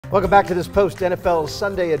Welcome back to this post-NFL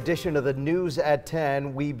Sunday edition of the News at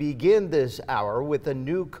 10. We begin this hour with a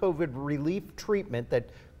new COVID relief treatment that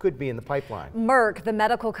could be in the pipeline. Merck, the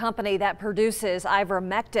medical company that produces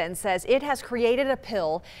ivermectin, says it has created a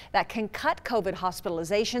pill that can cut COVID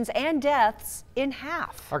hospitalizations and deaths in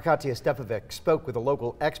half. Our Katya Stefovic spoke with a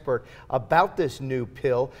local expert about this new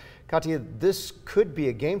pill. Katya, this could be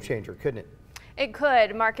a game changer, couldn't it? It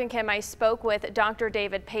could. Mark and Kim, I spoke with Dr.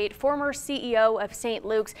 David Pate, former CEO of St.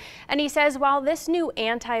 Luke's, and he says while this new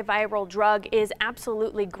antiviral drug is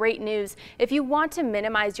absolutely great news, if you want to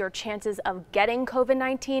minimize your chances of getting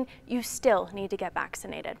COVID-19, you still need to get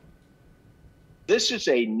vaccinated. This is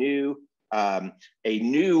a new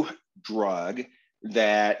drug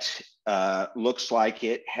that looks like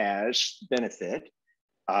it has benefit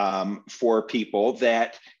for people.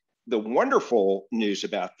 That the wonderful news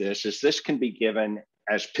about this can be given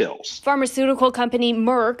as pills. Pharmaceutical company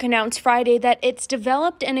Merck announced Friday that it's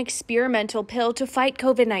developed an experimental pill to fight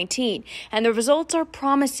COVID-19, and the results are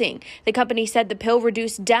promising. The company said the pill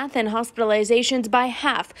reduced death and hospitalizations by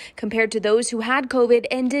half compared to those who had COVID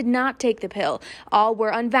and did not take the pill. All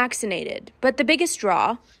were unvaccinated. But the biggest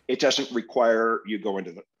draw? It doesn't require you go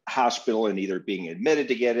into the hospital and either being admitted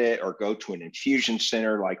to get it or go to an infusion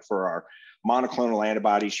center. Like for our monoclonal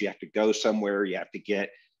antibodies, you have to go somewhere, you have to get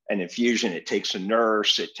an infusion. It takes a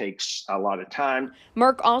nurse, it takes a lot of time.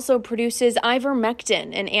 Merck also produces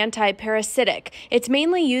ivermectin, an anti-parasitic. It's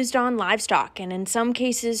mainly used on livestock and in some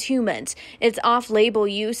cases humans. Its off-label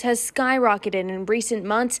use has skyrocketed in recent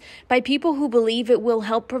months by people who believe it will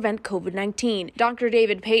help prevent COVID-19. Dr.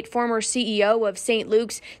 David Pate, former CEO of St.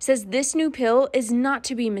 Luke's, says this new pill is not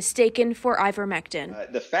to be mistaken for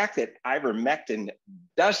ivermectin. The fact that ivermectin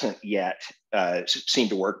doesn't yet seem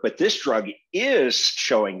to work, but this drug is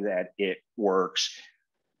showing that it works,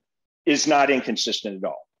 is not inconsistent at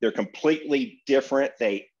all. They're completely different.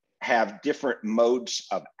 They have different modes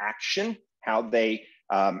of action, how they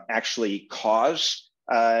actually cause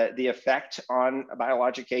the effect on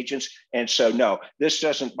biologic agents. And so, no, this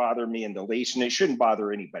doesn't bother me in the least, and it shouldn't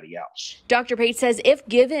bother anybody else. Dr. Pate says if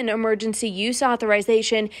given emergency use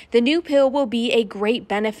authorization, the new pill will be a great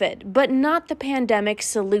benefit, but not the pandemic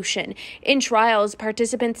solution. In trials,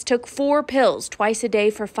 participants took 4 pills twice a day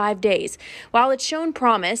for 5 days. While it's shown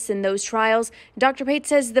promise in those trials, Dr. Pate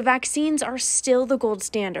says the vaccines are still the gold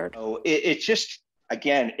standard. Oh, it's just,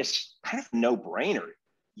 again, it's kind of a no-brainer.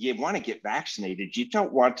 You want to get vaccinated. You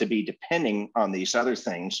don't want to be depending on these other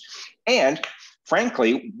things. And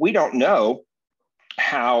frankly, we don't know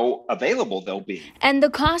how available they'll be. And the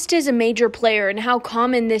cost is a major player in how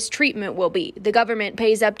common this treatment will be. The government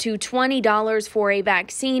pays up to $20 for a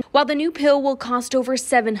vaccine, while the new pill will cost over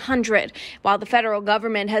 $700. While the federal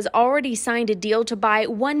government has already signed a deal to buy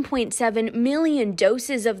 1.7 million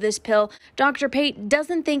doses of this pill, Dr. Pate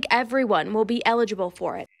doesn't think everyone will be eligible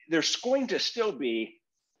for it. There's going to still be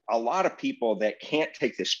a lot of people that can't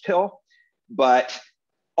take this pill, but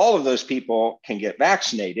all of those people can get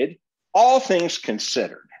vaccinated. All things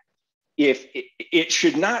considered, if it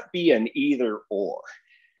should not be an either or.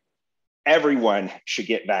 Everyone should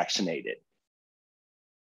get vaccinated.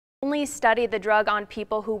 Only study the drug on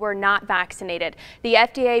people who were not vaccinated. The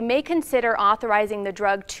FDA may consider authorizing the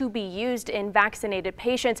drug to be used in vaccinated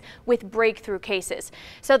patients with breakthrough cases.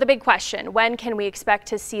 So the big question, when can we expect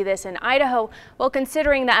to see this in Idaho? Well,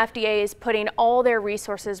 considering the FDA is putting all their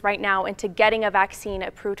resources right now into getting a vaccine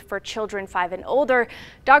approved for children 5 and older,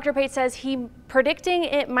 Dr. Pate says he's predicting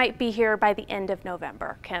it might be here by the end of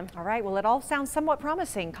November. Kim. All right, well, it all sounds somewhat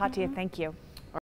promising. Katya, thank you.